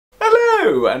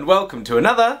Hello and welcome to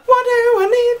another Why Do I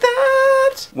Need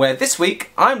That? Where this week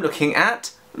I'm looking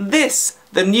at this,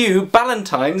 the new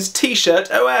Ballantine's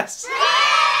tshirtOS.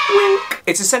 Wink!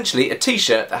 It's essentially a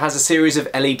t-shirt that has a series of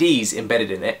LEDs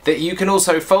embedded in it that you can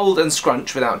also fold and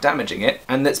scrunch without damaging it,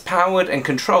 and that's powered and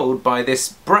controlled by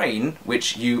this brain,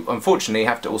 which you unfortunately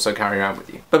have to also carry around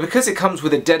with you. But because it comes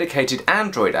with a dedicated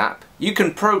Android app, you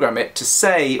can program it to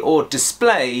say or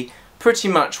display pretty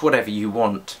much whatever you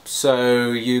want.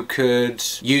 So you could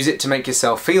use it to make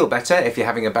yourself feel better if you're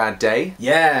having a bad day.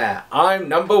 Yeah, I'm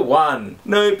number one.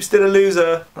 Nope, still a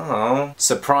loser. Oh.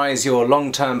 Surprise your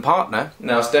long-term partner.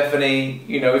 Now Stephanie,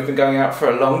 you know we've been going out for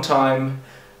a long time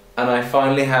and I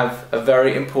finally have a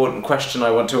very important question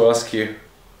I want to ask you.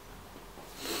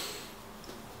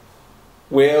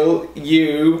 Will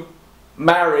you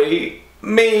marry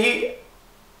me?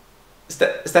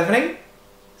 Stephanie?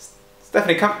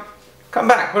 Stephanie, come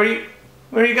back. Where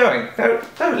are you going?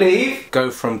 Don't leave.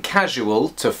 Go from casual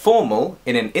to formal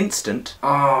in an instant.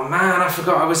 Oh man, I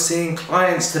forgot I was seeing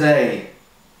clients today.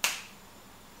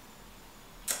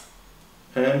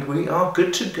 And we are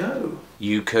good to go.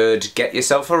 You could get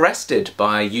yourself arrested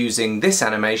by using this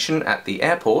animation at the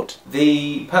airport.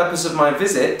 The purpose of my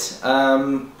visit,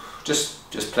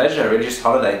 just pleasure, really, just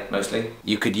holiday mostly.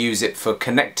 You could use it for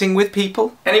connecting with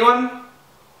people. Anyone?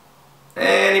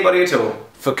 Anybody at all?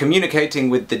 For communicating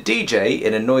with the DJ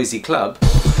in a noisy club.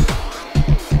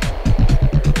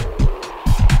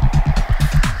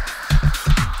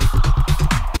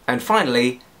 And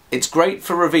finally, it's great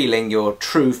for revealing your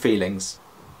true feelings.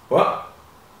 What?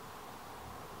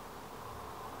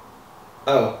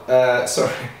 Oh,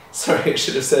 sorry, it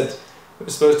should have said, it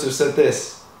was supposed to have said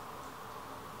this.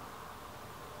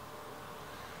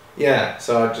 Yeah,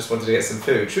 so I just wanted to get some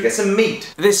food. Should we get some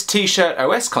meat? This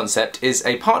tshirtOS concept is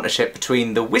a partnership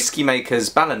between the whiskey makers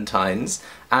Ballantines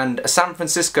and a San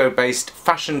Francisco-based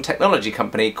fashion technology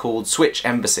company called Switch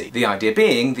Embassy. The idea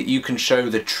being that you can show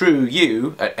the true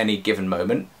you at any given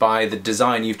moment by the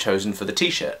design you've chosen for the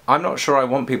t-shirt. I'm not sure I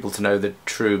want people to know the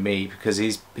true me because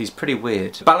he's pretty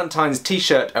weird. Ballantines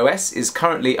tshirtOS is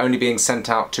currently only being sent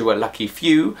out to a lucky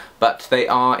few, but they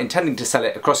are intending to sell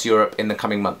it across Europe in the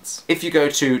coming months. If you go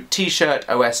to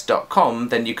tshirtos.com,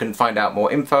 then you can find out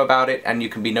more info about it and you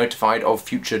can be notified of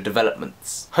future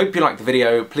developments. Hope you liked the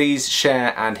video. Please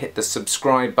share and hit the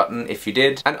subscribe button if you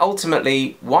did. And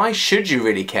ultimately, why should you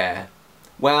really care?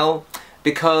 Well,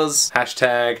 because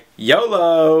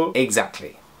 #YOLO!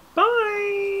 Exactly.